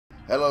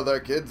Hello there,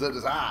 kids. It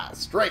is I,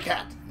 Stray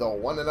Cat, the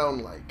one and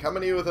only,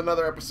 coming to you with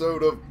another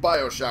episode of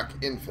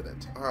Bioshock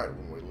Infinite. Alright,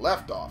 when we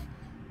left off,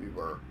 we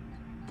were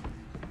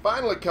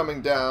finally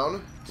coming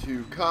down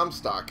to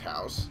Comstock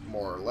House,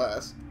 more or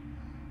less,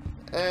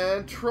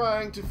 and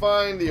trying to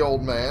find the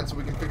old man so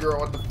we can figure out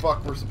what the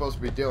fuck we're supposed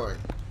to be doing.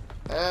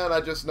 And I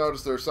just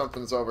noticed there's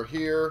something's over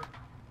here.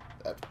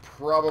 That's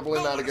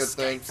probably not a good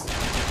thing.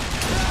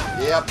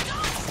 Yep,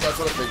 that's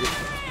what I figured.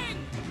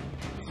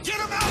 Get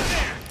him out of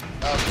there!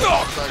 Okay,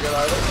 that's not good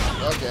either.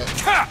 Okay.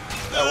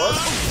 That was,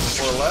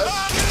 more or less.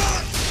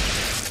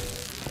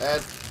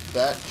 Add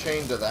that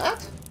chain to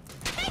that?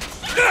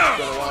 Don't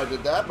know why I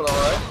did that, but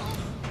alright.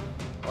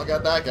 I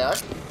got that guy.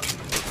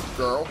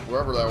 Girl,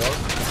 whoever that was.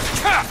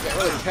 Can't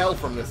really tell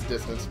from this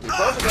distance, to be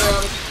perfectly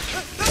honest.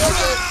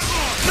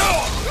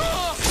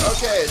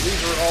 Okay,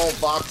 these are all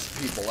box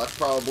people. That's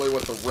probably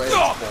what the red is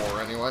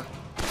for, anyway.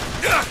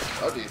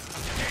 Oh, jeez.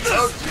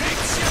 Oh,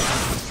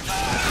 jeez.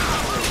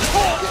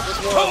 Get this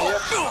one,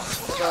 yep.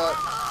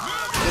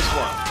 This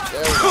one.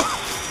 There we go.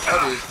 Oh,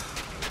 jeez.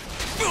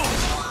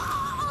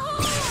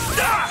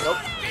 Nope,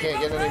 can't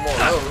get any more of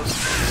those.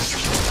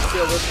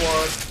 Kill this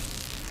one.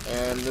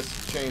 And this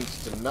chains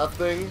to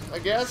nothing, I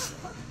guess.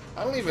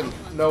 I don't even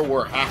know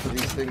where half of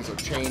these things are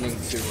chaining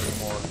to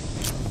anymore.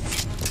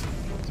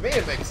 To me,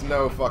 it makes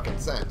no fucking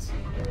sense.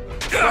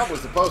 You're probably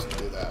supposed to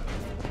do that.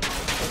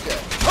 Okay.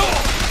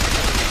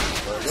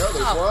 There we go,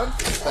 there's one.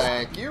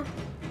 Thank you.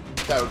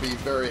 That would be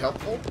very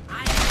helpful.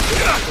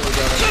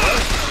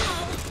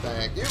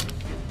 Thank you.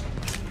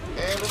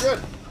 And we're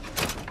good.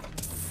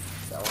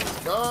 That one's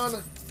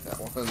gone. That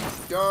one's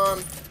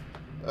gone.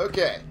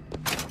 Okay.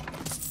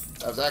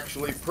 That was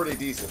actually pretty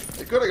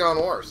decent. It could have gone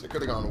worse. It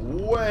could have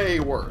gone way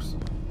worse.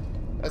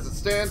 As it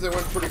stands, it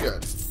went pretty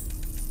good.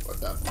 What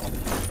the?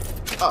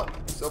 Oh,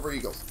 Silver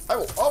Eagles. I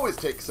will always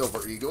take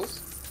Silver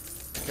Eagles,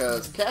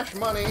 because cash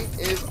money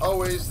is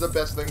always the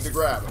best thing to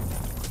grab.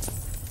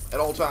 At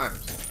all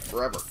times.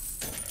 Forever.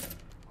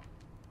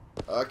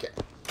 Okay.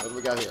 What do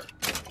we got here?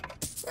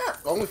 Yeah,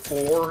 only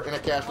 4 in a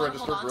cash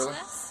register, really?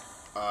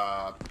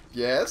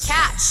 Yes.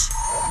 Catch!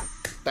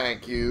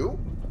 Thank you.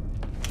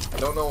 I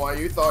don't know why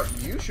you thought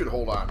you should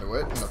hold on to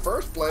it in the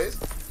first place,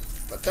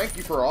 but thank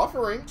you for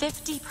offering.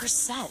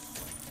 50%.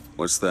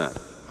 What's that?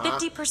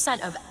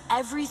 50% of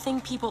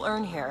everything people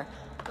earn here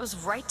goes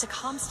right to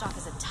Comstock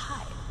as a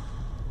tithe.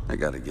 I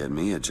gotta get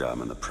me a job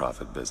in the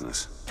profit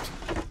business.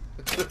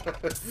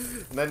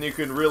 Then you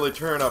can really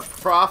turn a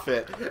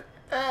profit.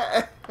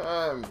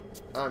 I'm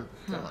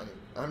dying.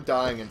 I'm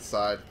dying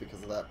inside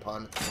because of that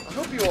pun. I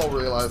hope you all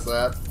realize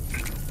that.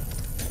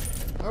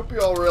 I hope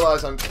you all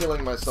realize I'm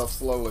killing myself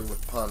slowly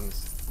with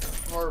puns.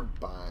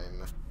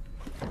 Carbine.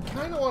 I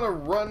kind of want to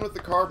run with the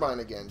carbine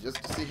again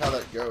just to see how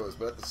that goes,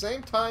 but at the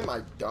same time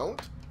I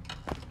don't,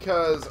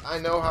 because I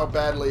know how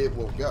badly it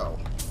will go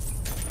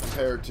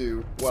compared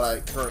to what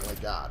I currently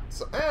got.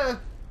 So,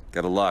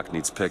 Got a lock,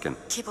 needs picking.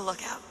 Keep a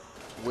lookout.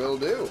 Will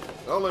do.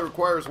 It only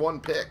requires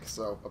 1 pick,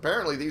 so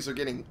apparently these are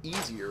getting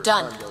easier as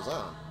Done. time goes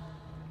on.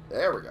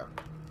 There we go.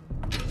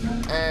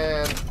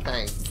 And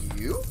thank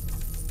you.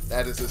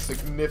 That is a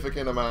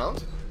significant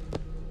amount.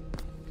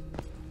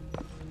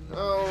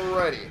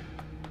 Alrighty.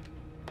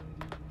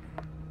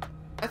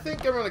 I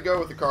think I'm going to go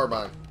with the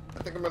carbine.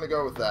 I think I'm going to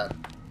go with that.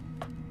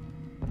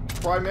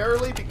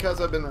 Primarily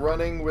because I've been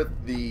running with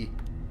the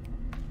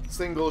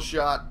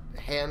single-shot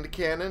hand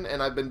cannon,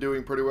 and I've been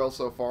doing pretty well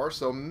so far,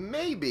 so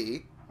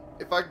maybe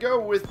if I go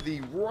with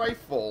the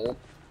rifle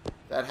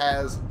that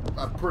has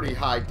a pretty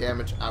high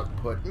damage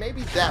output,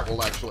 maybe that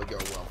will actually go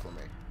well for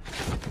me.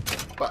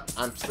 But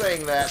I'm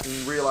saying that and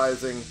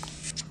realizing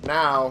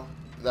now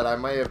that I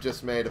may have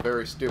just made a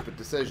very stupid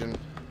decision.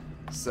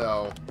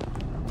 So,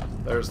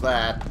 there's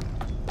that.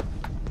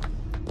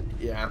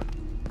 Yeah.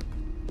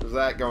 There's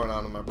that going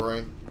on in my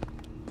brain.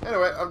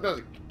 Anyway, I'm going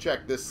to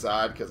check this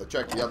side because I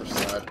checked the other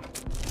side.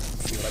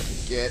 See what I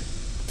can get.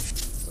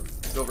 Some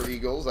Silver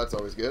Eagles, that's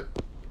always good.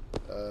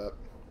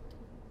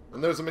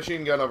 And there's a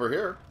machine gun over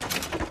here.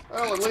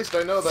 Well, at least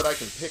I know that I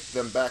can pick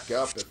them back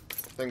up if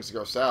things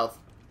go south.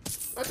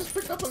 I just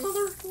picked up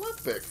another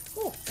left pick.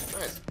 Oh,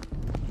 nice.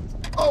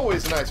 It's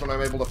always nice when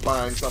I'm able to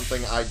find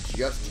something I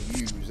just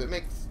use. It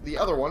makes the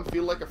other one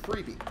feel like a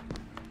freebie.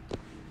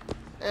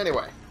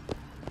 Anyway.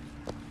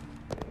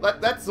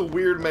 That's the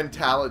weird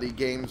mentality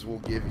games will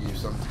give you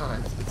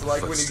sometimes. It's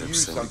like when you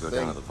use something. Go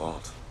down to the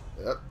vault.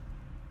 Yep.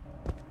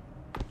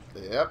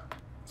 Yep.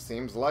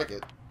 Seems like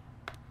it.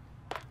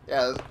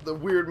 Yeah, the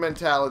weird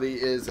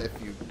mentality is if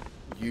you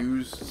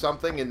use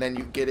something and then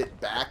you get it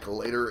back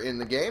later in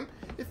the game,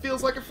 it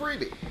feels like a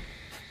freebie.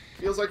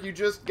 Feels like you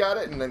just got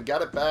it and then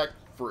got it back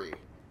free.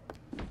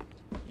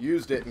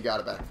 Used it and got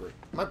it back free.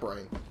 My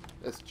brain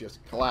is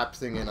just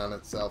collapsing in on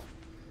itself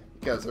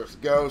because there's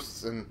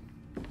ghosts and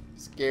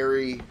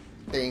scary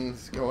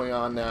things going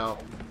on now.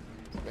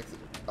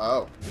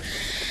 Oh.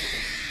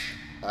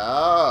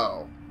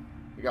 Oh.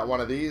 We got one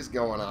of these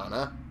going on,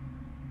 huh?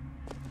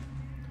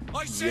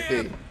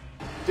 Yippee.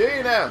 Do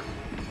you now?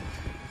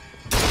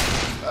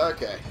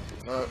 Okay.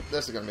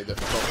 This is going to be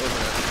difficult, isn't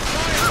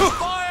it?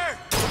 Fire!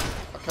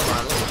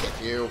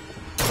 you.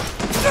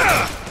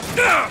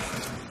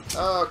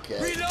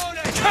 Okay.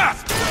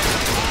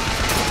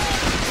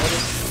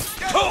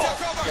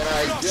 Can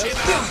I just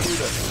do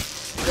this?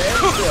 Stand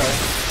still.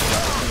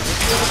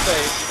 Just in the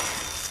face.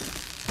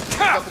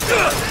 Couple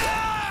times.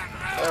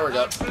 There we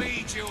go. There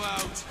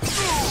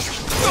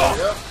we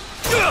go.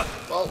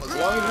 Well, as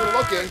long as you're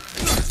looking.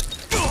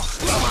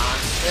 Come on.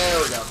 There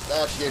we go.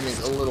 That gave me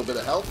a little bit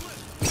of health.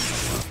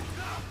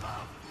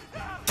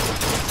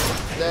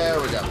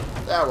 There we go.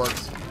 That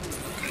works.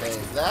 Okay,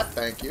 that,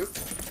 thank you.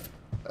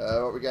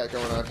 What we got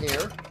going on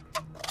here?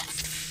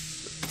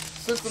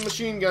 Since the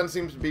machine gun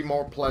seems to be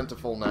more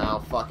plentiful now,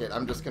 fuck it,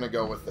 I'm just gonna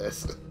go with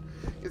this.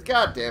 Because,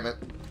 god damn it,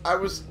 I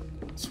was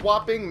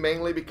swapping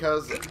mainly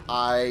because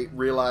I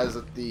realized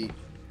that the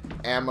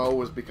ammo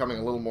was becoming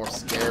a little more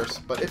scarce,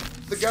 but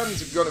if the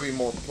gun's gonna be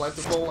more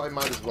plentiful, I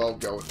might as well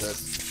go with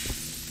this.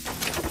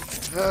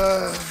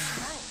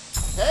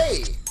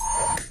 Hey!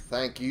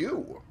 Thank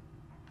you.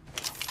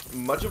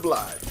 Much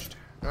obliged.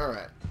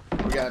 Alright,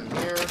 we got in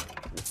here.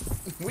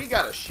 We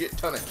got a shit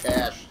ton of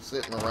cash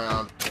sitting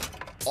around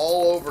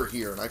all over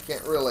here, and I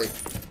can't really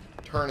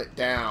turn it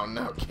down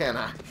now, can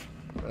I?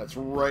 That's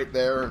right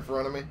there in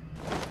front of me.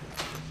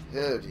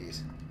 Oh,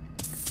 jeez.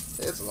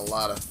 It's a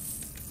lot of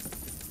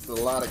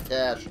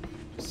cash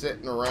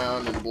sitting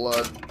around in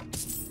blood.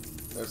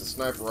 There's a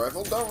sniper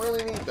rifle. Don't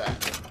really need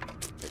that.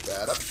 Pick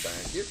that up.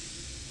 Thank you.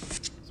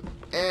 So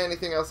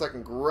anything else I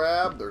can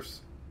grab? There's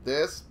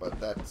this, but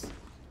that's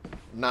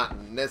not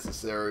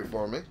necessary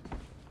for me.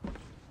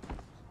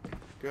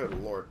 Good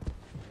lord.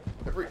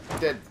 Every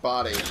dead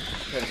body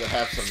tends to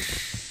have some,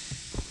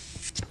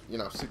 you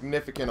know,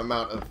 significant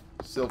amount of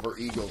silver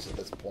eagles at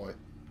this point.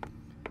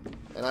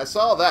 And I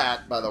saw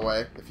that, by the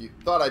way. If you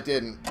thought I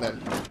didn't,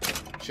 then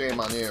shame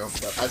on you.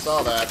 But I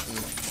saw that, and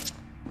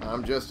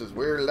I'm just as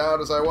weirded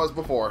out as I was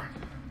before.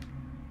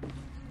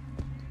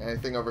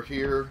 Anything over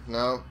here?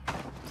 No.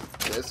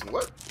 This?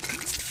 What?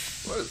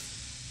 What is...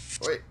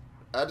 Wait.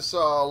 I just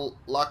saw a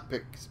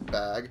lockpick's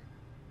bag.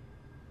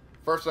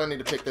 First I need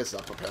to pick this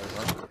up,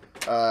 apparently.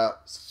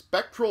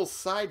 Spectral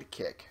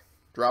Sidekick.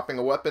 Dropping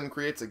a weapon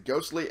creates a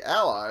ghostly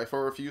ally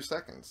for a few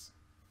seconds.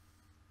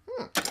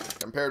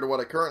 Compared to what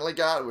I currently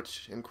got,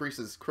 which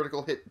increases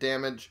critical hit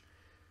damage.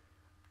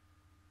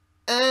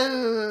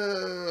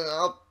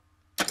 I'll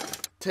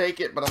take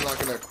it, but I'm not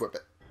going to equip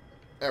it.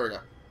 There we go.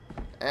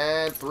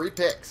 And 3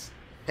 picks.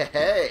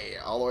 Hey,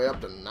 all the way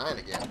up to 9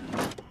 again.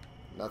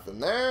 Nothing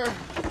there.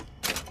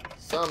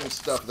 Some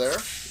stuff there.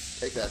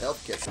 Take that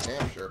health kit,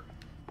 damn sure.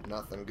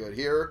 Nothing good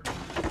here.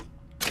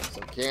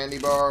 Some candy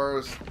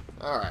bars.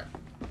 Alright.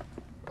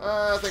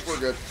 I think we're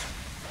good.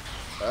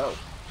 Oh.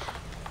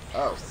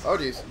 Oh. Oh,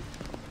 jeez.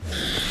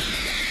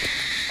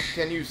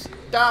 Can you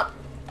stop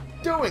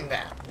doing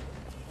that?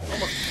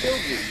 Almost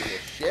killed you, you little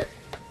shit.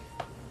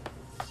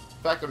 In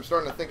fact, I'm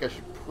starting to think I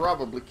should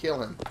probably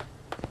kill him.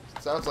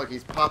 It sounds like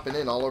he's popping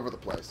in all over the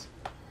place.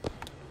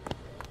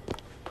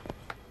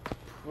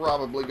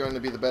 Probably going to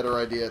be the better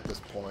idea at this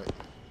point.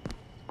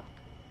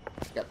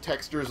 Got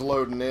textures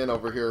loading in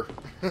over here.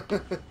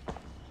 At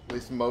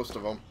least most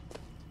of them.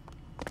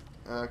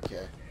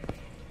 Okay.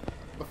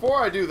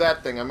 Before I do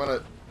that thing, I'm going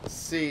to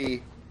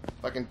see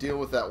if I can deal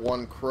with that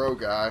one crow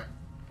guy.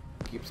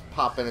 Keeps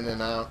popping in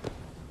and out.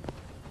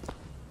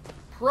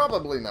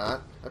 Probably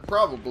not. I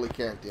probably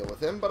can't deal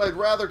with him, but I'd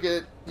rather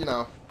get, you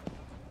know,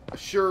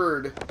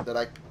 assured that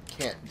I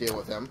can't deal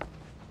with him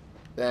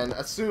than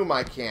assume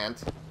I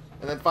can't,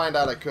 and then find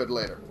out I could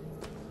later.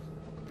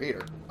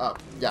 Peter. Oh,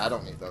 yeah, I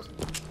don't need those.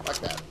 Fuck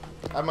that.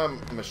 I'm a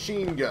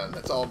machine gun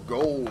that's all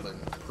gold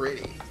and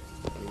pretty.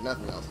 I need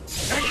nothing else.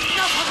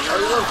 Oh,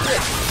 you little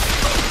shit.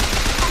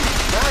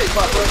 Now you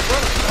popped right in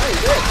front of me. Now you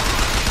did.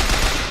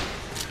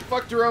 You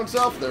fucked your own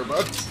self there,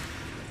 bud.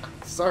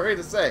 Sorry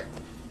to say.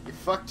 You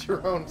fucked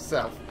your own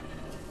self.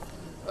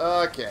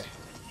 Okay.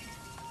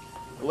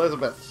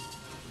 Elizabeth.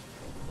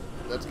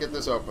 Let's get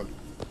this open.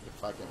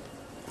 If I can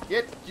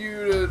get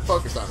you to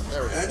focus on it.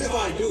 There we go. And if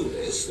I do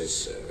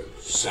this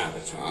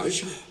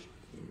sabotage,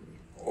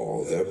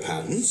 all their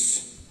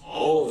patents,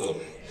 all of them,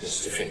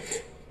 Mr.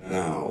 Fink.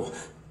 Now,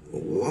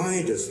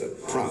 why does the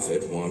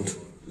Prophet want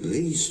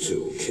these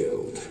two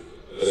killed?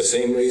 For the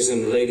same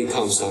reason Lady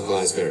Comstock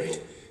lies buried.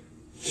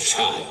 The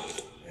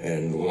child.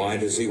 And why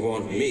does he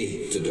want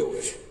me to do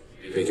it?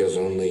 Because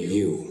only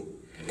you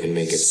can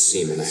make it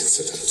seem an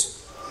accident.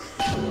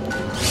 I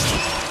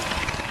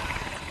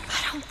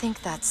don't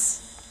think that's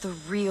the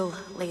real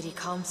Lady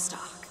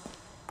Comstock.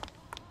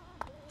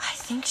 I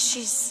think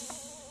she's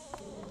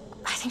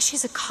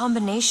a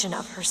combination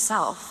of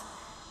herself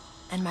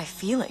and my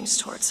feelings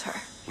towards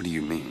her. What do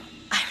you mean?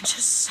 I'm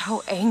just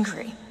so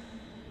angry.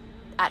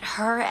 At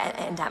her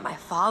and at my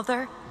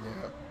father.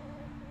 Yeah.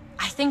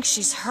 I think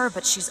she's her,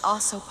 but she's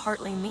also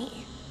partly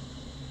me.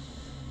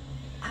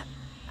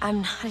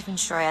 I'm not even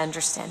sure I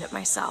understand it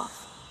myself.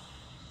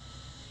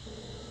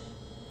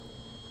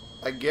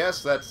 I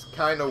guess that's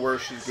kind of where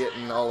she's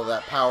getting all of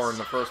that power in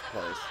the first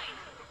place.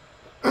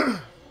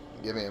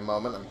 Give me a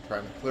moment. I'm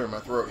trying to clear my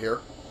throat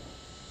here.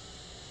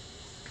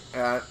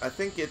 I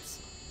think it's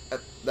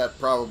That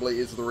probably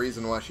is the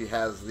reason why she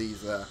has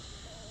these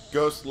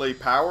ghostly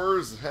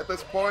powers at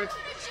this point.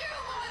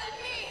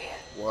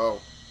 Whoa.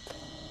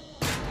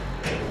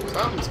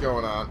 Something's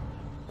going on.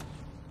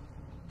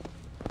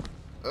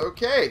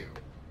 Okay.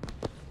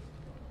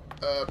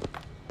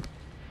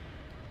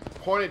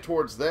 Pointed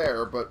towards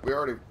there, but we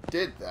already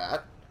did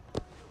that.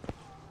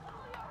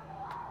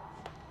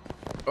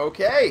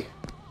 Okay.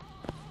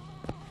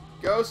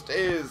 Ghost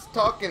is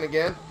talking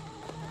again.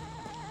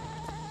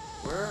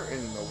 Where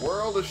in the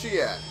world is she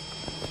at?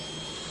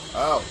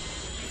 Oh,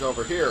 she's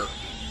over here.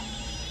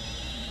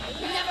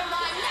 Never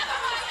mind, never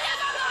mind,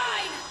 never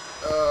mind!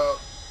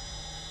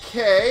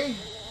 Okay.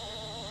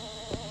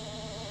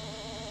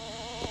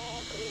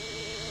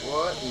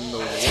 What in the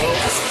world?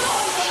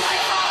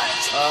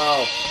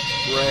 Oh,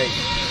 great.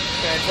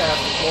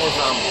 Fantastic. More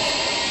zombies.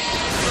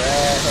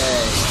 Great.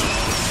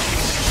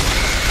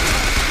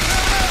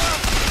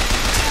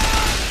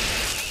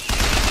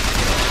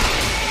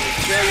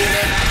 Kill you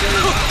next, kill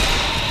you.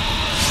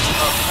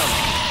 Oh, come on.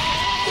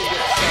 We'll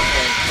get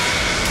something.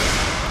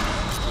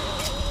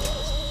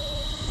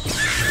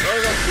 Where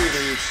are those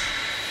TVs?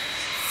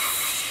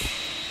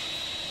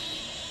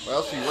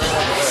 Well, she ran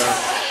over there.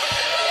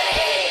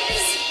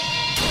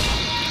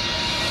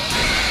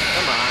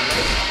 Come on,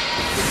 get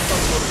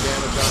some sort of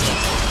damage on it.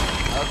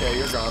 Okay,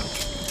 you're gone.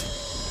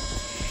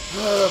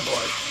 Oh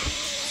boy.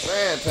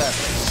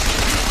 Fantastic.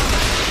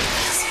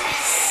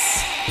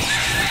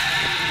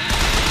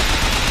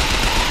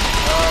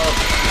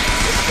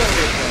 It's gonna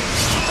be a thing.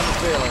 I have a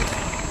feeling.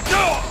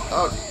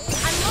 Oh, geez.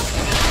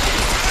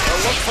 Well,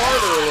 look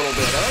harder a little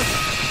bit,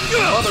 huh?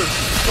 Your mother's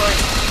trying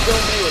to kill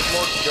me with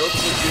more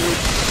ghostly dude.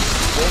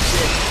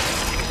 Bullshit.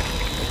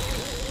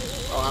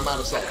 Oh, I'm out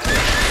of salt.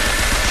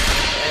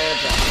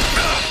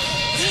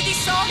 Fantastic. Need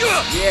these salts?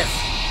 Yes.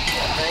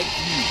 Thank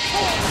you.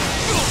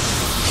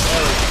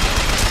 There we go.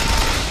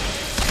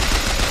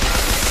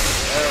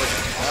 There we go.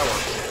 That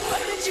works.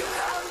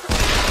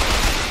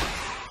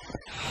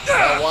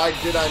 Why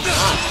did I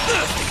not?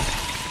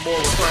 More,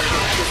 we're trying to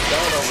get shit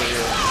done over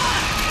here.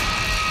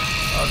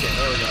 Okay,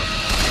 there we go.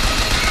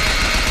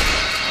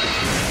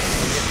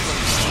 Get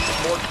some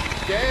more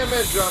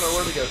damage on her.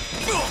 Where'd it go?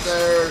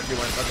 There she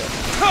went. Okay.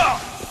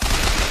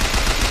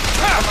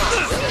 Come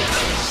on, really?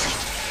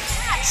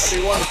 That'd be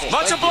wonderful.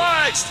 Much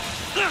obliged!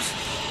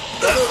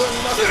 Better than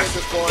nothing at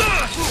this point.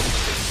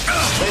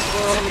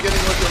 Basically, I'm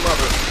getting with your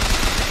mother.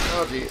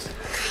 Oh, jeez.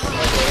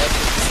 Okay,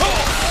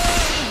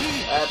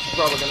 that's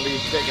probably going to be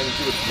taken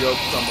into a joke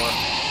somewhere.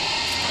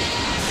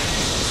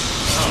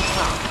 Oh,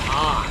 come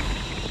on.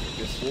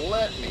 Just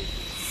let me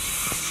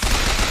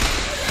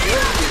kill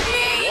you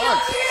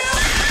once.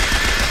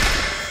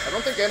 I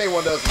don't think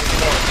anyone does this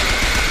point.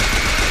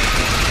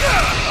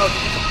 Oh,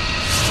 geez. A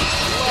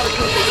lot of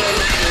cookie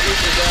damage to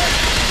reduce your dad.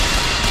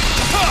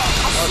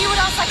 I'll see what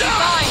else I can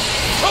find.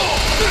 Oh,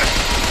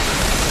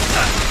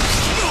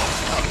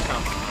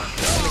 come on.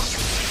 Let me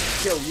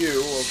kill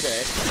you,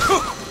 okay.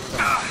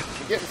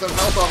 I'm getting some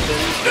health off the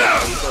these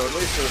guys, so at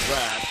least there's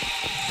that.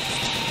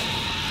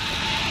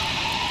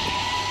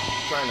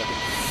 I'm trying to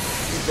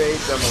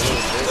evade them a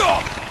little bit,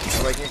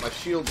 so I can get my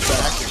shields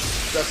back, and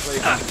especially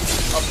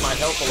up my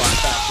health a lot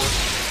faster.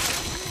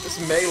 This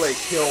melee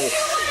kill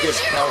gives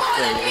health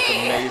thing is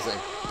amazing.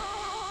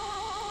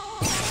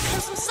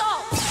 Here's some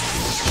salt.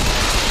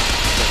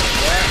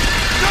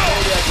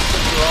 Maybe I can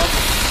pick her off.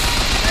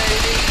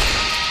 Maybe.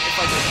 If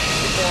I can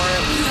get more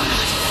ammo.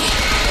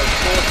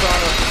 Bolts on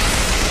her.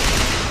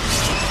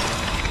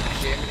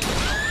 Shit.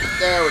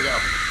 There we go.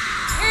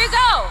 Here you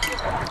go.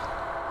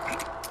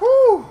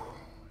 Whew.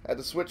 Had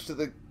to switch to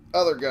the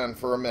other gun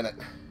for a minute.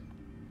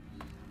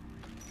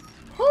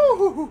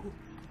 Whew.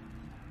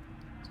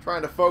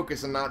 Trying to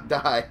focus and not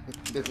die.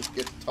 Didn't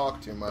get to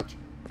talk too much.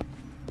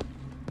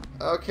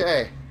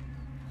 Okay.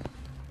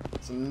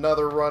 It's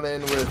another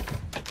run-in with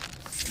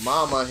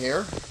Mama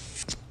here.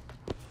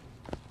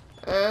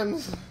 And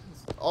it's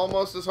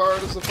almost as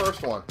hard as the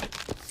first one.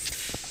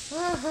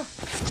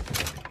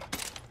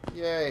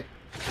 Yay.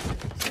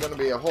 It's gonna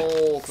be a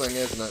whole thing,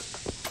 isn't it?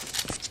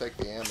 Take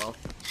the ammo.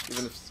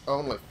 Even if it's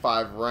only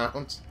 5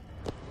 rounds.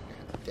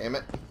 Damn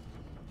it.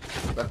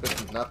 Better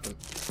than nothing,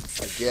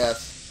 I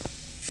guess.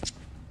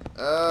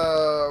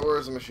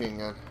 Where's the machine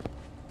gun?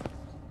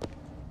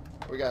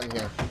 What we got in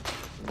here?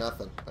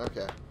 Nothing.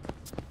 Okay.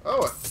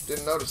 Oh, I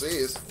didn't notice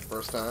these the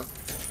first time.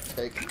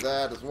 Take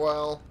that as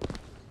well.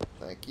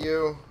 Thank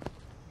you.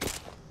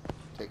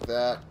 Take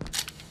that.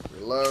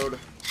 Reload.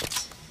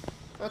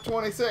 At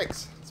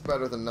 26. It's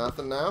better than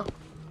nothing now.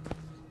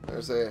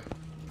 There's a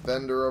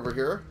vendor over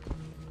here.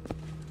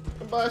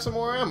 And buy some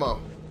more ammo.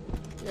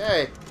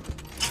 Yay.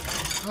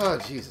 Oh,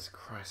 Jesus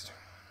Christ.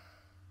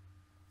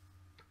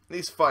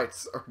 These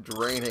fights are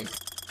draining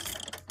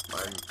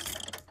my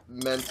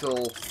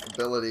mental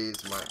abilities,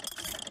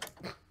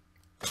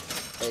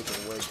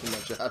 taking way too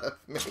much out of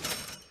me.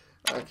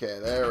 Okay,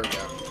 there we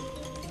go.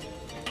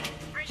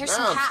 Here's Now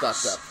some I'm cash.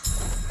 stocked up.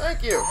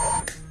 Thank you.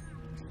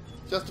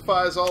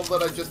 Justifies all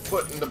that I just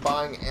put into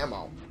buying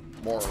ammo,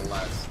 more or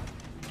less.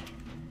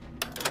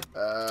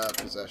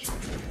 Possession.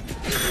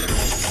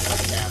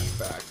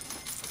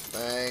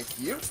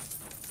 you.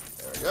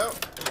 There we go.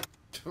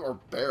 Or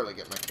barely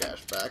get my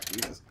cash back.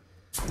 Jesus.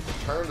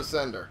 Return to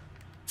sender.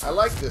 I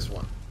like this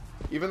one.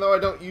 Even though I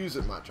don't use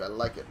it much, I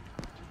like it.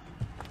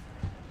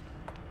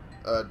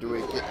 Do we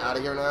get out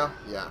of here now?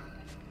 Yeah.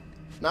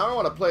 Now I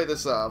want to play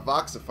this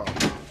voxophone.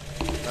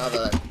 Now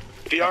that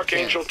The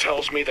Archangel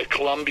tells me that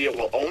Columbia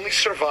will only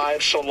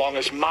survive so long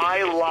as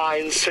my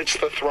line sits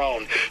the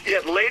throne.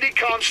 Yet Lady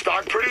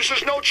Comstock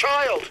produces no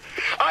child.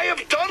 I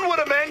have done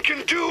what a man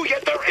can do,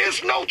 yet there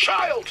is no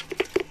child.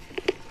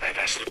 I have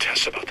asked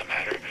Lutece about the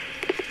matter,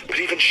 but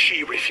even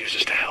she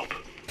refuses to help.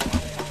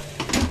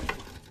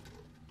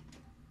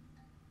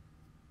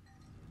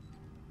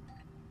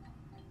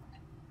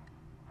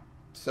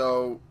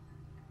 So,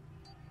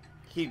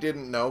 he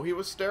didn't know he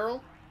was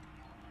sterile?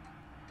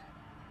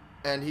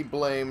 And he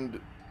blamed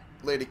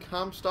Lady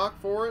Comstock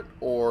for it?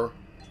 Or...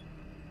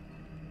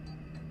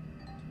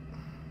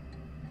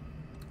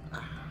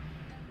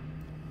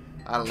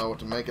 I don't know what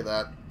to make of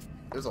that.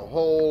 There's a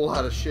whole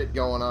lot of shit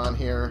going on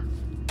here.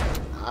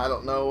 I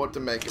don't know what to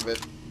make of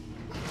it.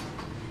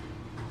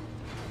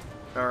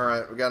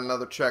 Alright, we got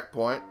another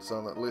checkpoint,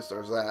 so at least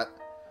there's that.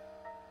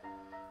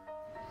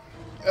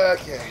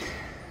 Okay.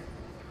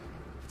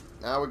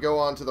 Now we go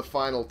on to the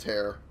final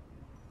tear.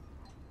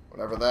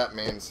 Whatever that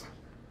means.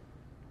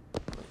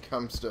 When it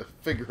comes to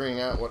figuring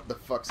out what the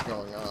fuck's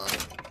going on.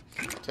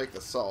 Take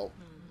the salt.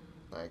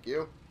 Thank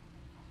you.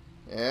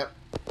 Yep.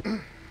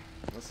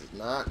 This is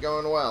not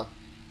going well.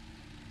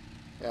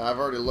 Yeah, I've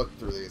already looked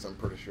through these, I'm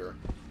pretty sure.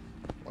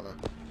 Wanna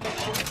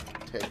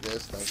take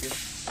this, thank you.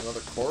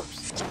 Another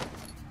corpse.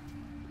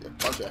 Yeah, a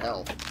bunch of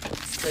health.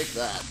 Take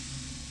that.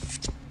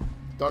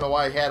 Don't know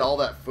why he had all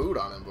that food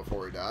on him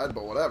before he died,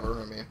 but whatever,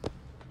 I mean...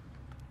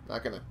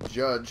 Not gonna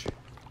judge.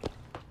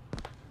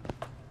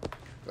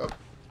 Oh,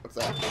 what's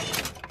that?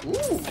 Ooh,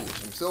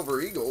 some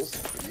silver eagles.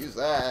 Could use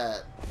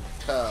that.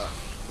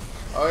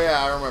 Oh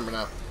yeah, I remember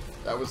now.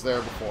 That was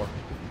there before.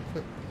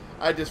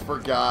 I just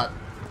forgot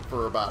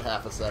for about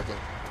half a second.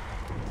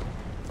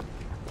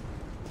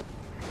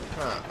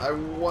 Huh, I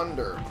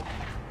wonder.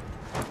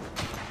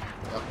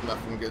 Oh,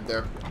 nothing good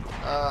there.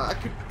 I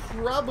could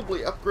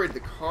probably upgrade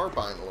the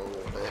carbine a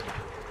little bit.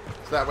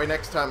 So that way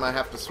next time I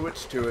have to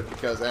switch to it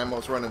because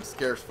ammo's running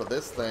scarce for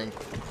this thing,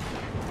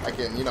 I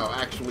can, you know,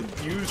 actually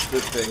use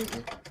the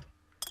thing.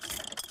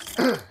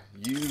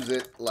 Use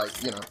it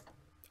like, you know,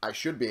 I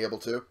should be able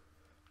to.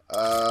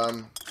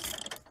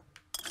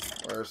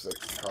 Where's the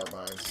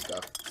carbine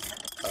stuff?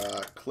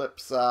 Clip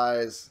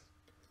size.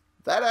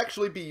 That'd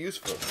actually be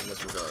useful in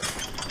this regard.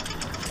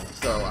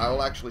 So I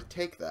will actually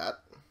take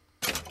that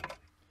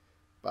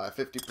by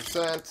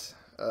 50%.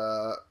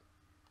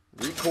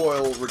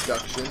 Recoil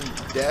reduction,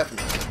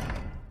 definitely.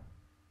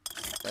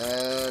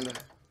 And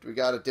do we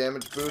got a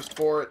damage boost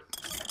for it?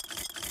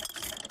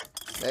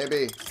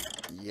 Maybe.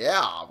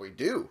 Yeah, we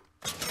do.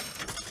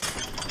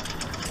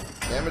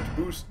 Damage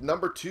boost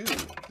number 2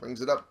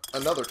 brings it up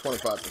another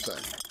 25%.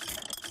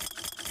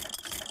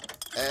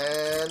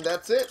 And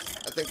that's it.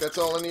 I think that's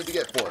all I need to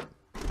get for it.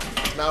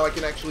 Now I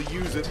can actually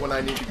use it when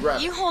I need to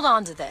grab it. You hold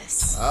on to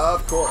this.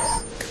 Of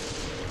course.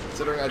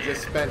 Considering I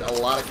just spent a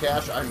lot of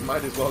cash, I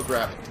might as well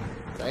grab it.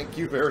 Thank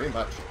you very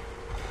much.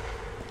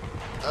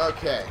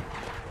 Okay.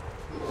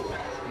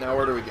 Now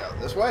where do we go?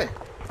 This way?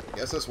 I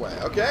guess this way.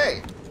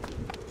 Okay.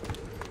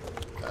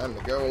 Time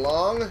to go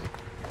along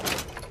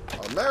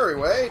our merry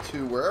way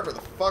to wherever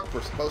the fuck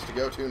we're supposed to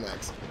go to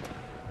next.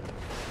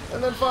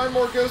 And then find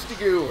more ghosty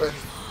goo and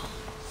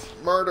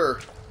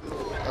murder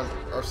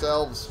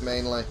ourselves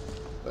mainly.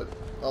 But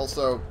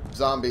also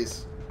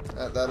zombies.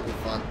 That'll be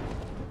fun.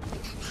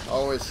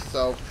 Always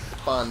so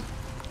fun.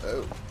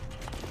 Oh.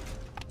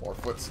 More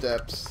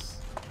footsteps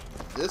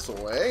this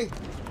way.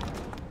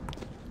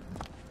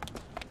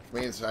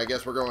 Which means I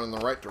guess we're going in the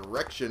right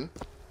direction.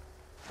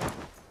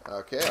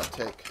 Okay, I'll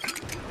take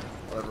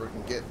whatever we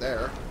can get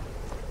there.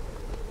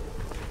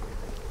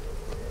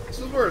 This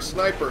is where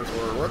snipers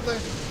were, weren't they?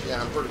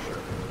 Yeah, I'm pretty sure.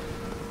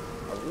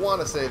 I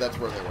want to say that's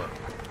where they were.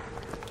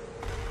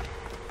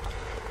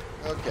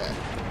 Okay.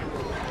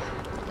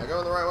 Am I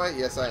going the right way?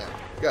 Yes, I am.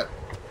 Good.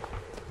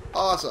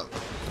 Awesome.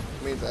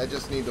 Which means I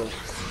just need to...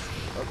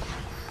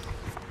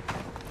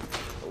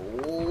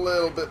 a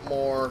little bit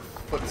more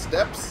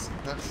footsteps.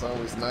 That's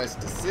always nice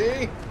to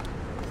see.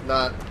 It's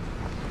not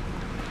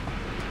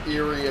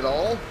eerie at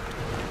all.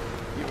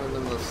 Even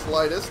in the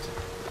slightest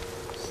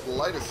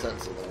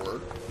sense of the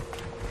word.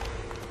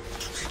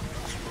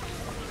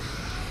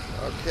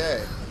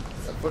 Okay.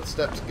 The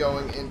footsteps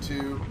going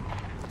into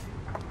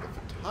the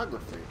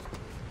photography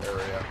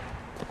area.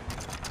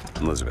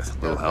 Elizabeth,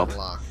 little help?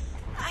 Unlock.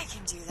 I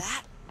can do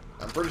that.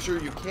 I'm pretty sure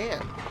you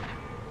can.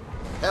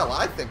 Hell,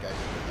 I think I can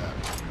do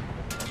that.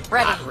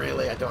 Ready. Not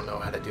really, I don't know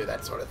how to do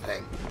that sort of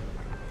thing.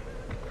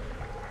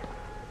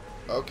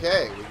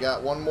 Okay, we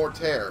got one more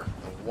tear.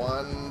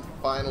 One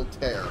final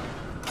tear.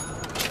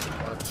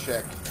 I want to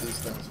check these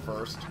things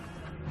first.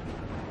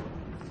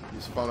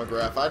 Use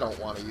phonograph, I don't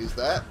want to use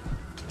that.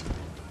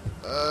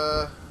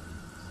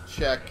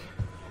 Check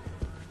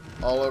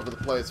all over the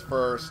place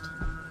first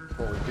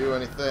before we do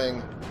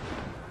anything.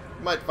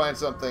 Might find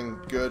something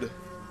good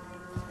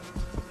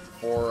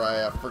before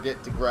I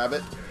forget to grab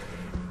it.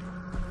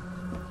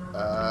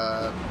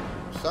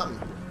 Something.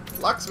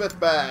 Locksmith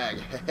bag.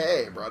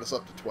 Hey, brought us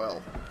up to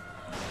 12.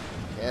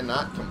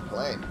 Cannot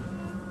complain.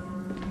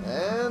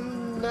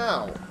 And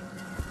now,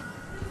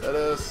 let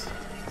us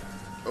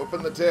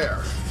open the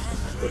tear.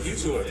 But you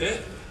two are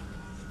dead.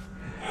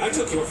 I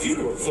took your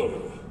funeral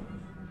photo.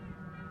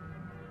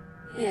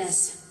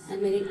 Yes,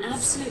 and made an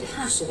absolute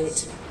hash of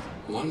it.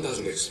 One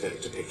doesn't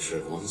expect a picture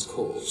of one's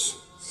corpse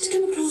To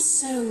come across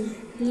so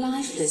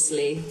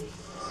lifelessly.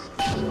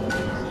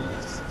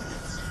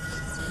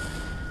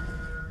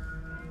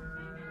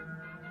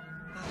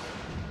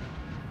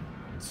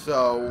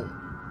 So,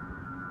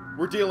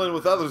 we're dealing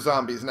with other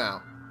zombies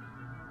now.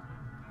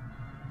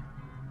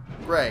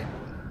 Great.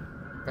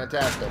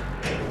 Fantastic.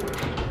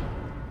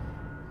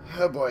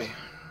 Oh boy.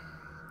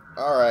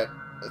 Alright,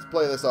 let's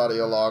play this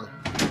audio log.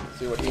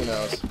 See what he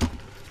knows.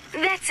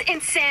 That's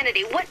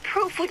insanity. What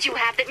proof would you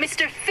have that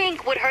Mr.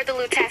 Fink would hurt the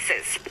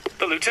Lutesses?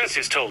 The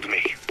Lutesses told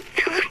me.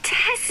 The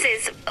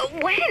Lutesses?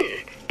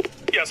 When?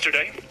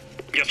 Yesterday.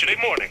 Yesterday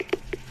morning.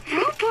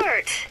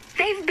 Rupert!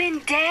 They've been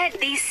dead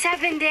these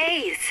 7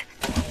 days.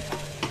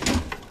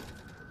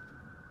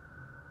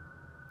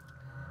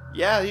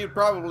 Yeah, he'd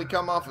probably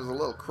come off as a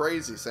little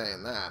crazy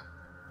saying that.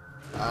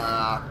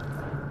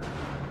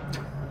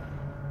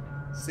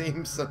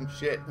 Seems some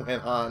shit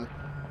went on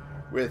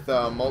with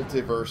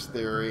multiverse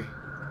theory.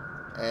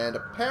 And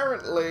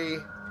apparently,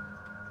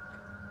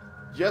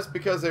 just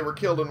because they were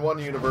killed in one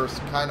universe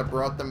kind of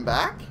brought them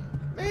back?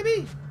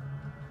 Maybe?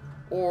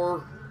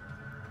 Or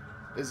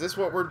is this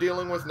what we're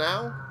dealing with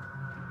now?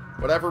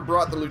 Whatever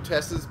brought the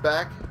Lutesses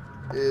back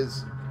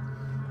is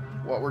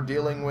what we're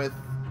dealing with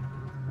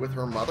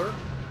her mother?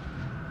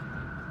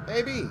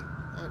 Maybe.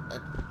 I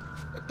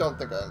don't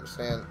think I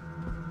understand.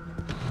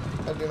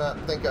 I do not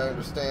think I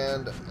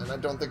understand, and I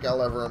don't think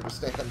I'll ever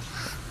understand.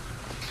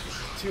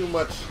 Too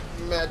much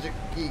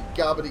magic-y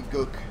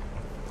gobbledygook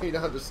for me to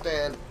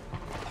understand.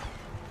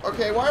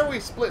 Okay, why are we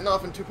splitting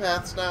off in two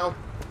paths now?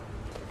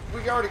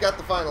 We already got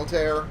the final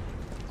tear.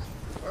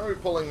 Why are we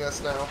pulling this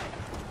now?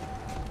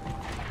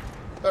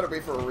 Better be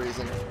for a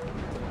reason.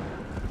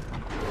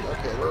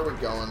 Okay, where are we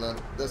going then?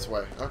 This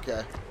way.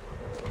 Okay.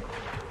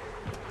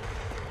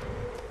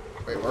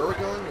 Wait, where are we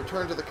going?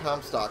 Return to the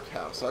Comstock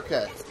house.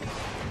 Okay.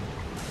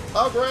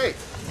 Oh, great!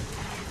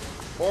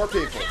 More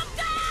people.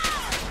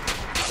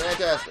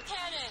 Fantastic.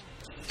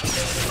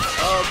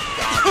 Oh,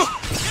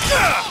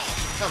 God.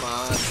 Come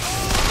on.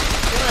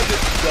 Can I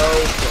just go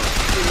for a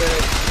few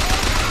minutes?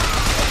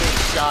 I'm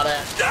being shot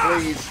at,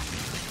 please.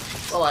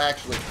 Well, I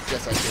actually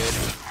guess I did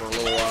for a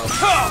little while.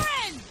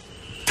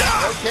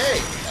 Okay,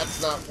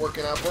 that's not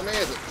working out for me,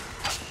 is it?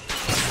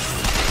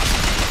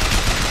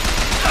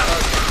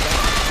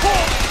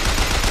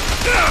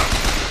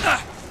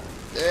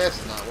 This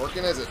is not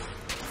working, is it?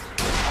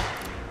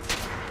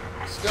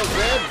 Still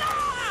dead?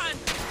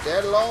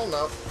 Dead alone?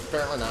 No,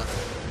 apparently not.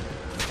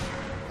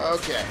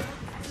 Okay.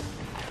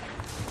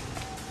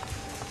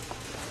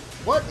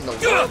 What in the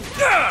world?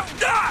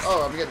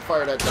 Oh, I'm getting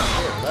fired at down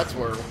here. That's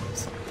where it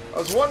was. I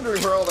was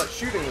wondering where all that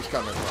shooting was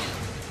coming from.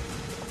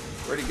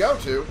 Where'd he go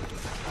to?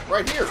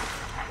 Right here.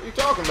 What are you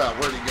talking about?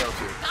 Where'd he go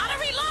to? Gotta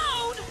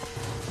reload!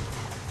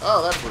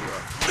 Oh, that's where we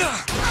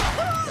are.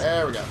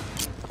 There we go.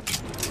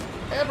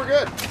 And we're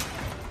good.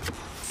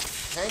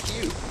 Thank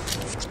you.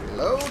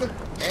 Reload,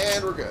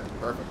 and we're good.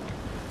 Perfect.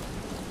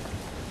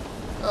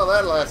 Oh,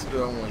 that lasted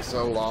only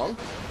so long.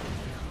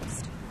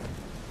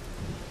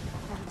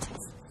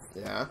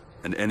 Yeah.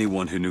 And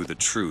anyone who knew the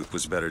truth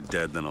was better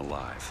dead than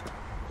alive.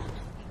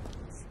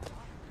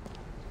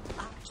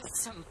 I'm just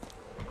some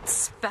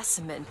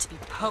specimen to be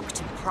poked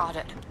and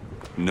prodded.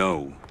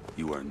 No,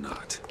 you are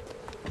not.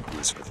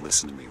 Elizabeth,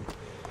 listen to me.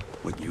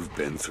 What you've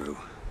been through,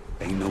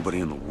 ain't nobody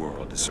in the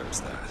world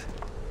deserves that.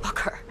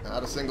 Booker.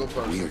 Not a single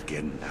person. We are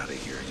getting out of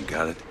here, you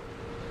got it?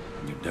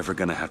 You're never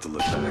gonna have to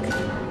look back.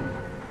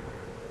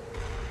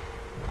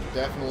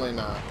 Definitely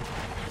not.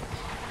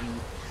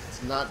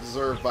 It's not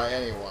deserved by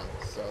anyone.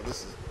 So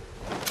this is...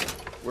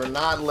 We're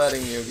not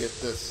letting you get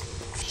this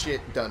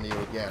shit done to you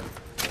again.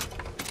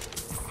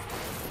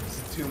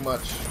 This is too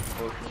much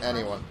for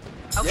anyone.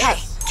 Okay,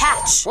 yes!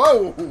 catch!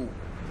 Whoa!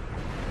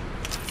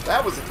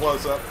 That was a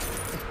close-up.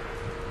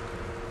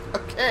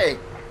 Okay.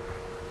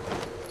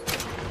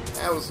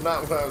 That was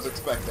not what I was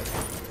expecting.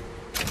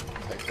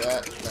 Take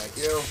that, thank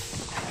you.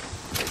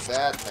 Take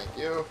that, thank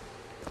you.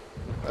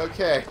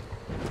 Okay.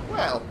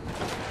 Well,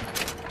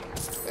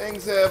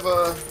 things have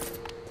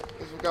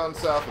gone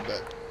south a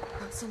bit.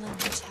 Rosalind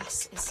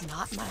Tess is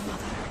not my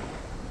mother.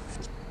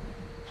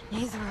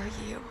 Neither are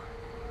you.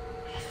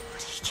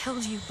 But he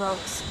killed you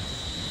both.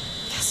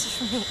 Guess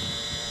for me.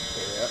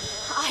 Yeah.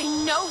 I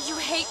know you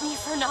hate me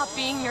for not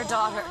being your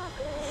daughter.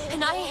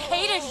 And I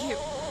hated you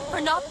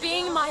for not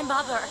being my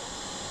mother.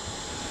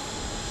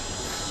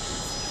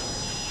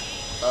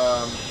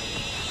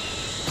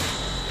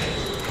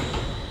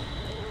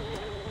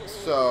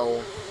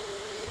 So,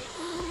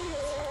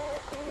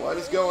 what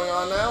is going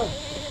on now?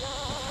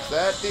 Is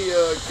that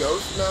the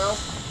ghost now?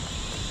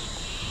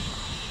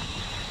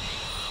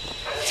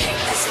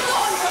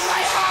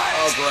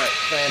 Oh, great.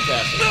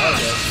 Fantastic.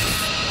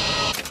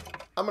 Okay.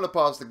 I'm going to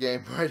pause the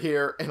game right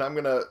here, and I'm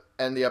going to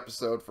end the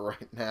episode for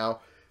right now,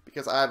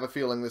 because I have a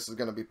feeling this is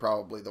going to be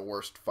probably the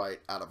worst fight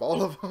out of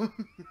all of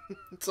them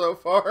so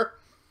far.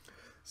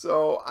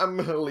 So I'm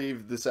going to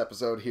leave this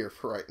episode here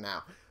for right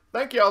now.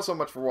 Thank you all so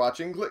much for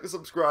watching. Click the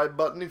subscribe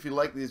button if you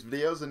like these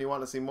videos and you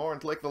want to see more,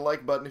 and click the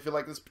like button if you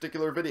like this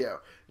particular video.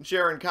 And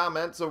share and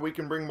comment so we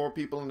can bring more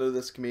people into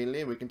this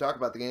community and we can talk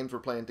about the games we're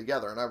playing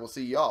together. And I will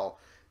see y'all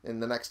in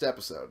the next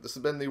episode. This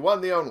has been the one,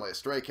 the only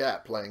Stray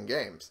Cat playing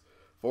games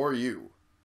for you.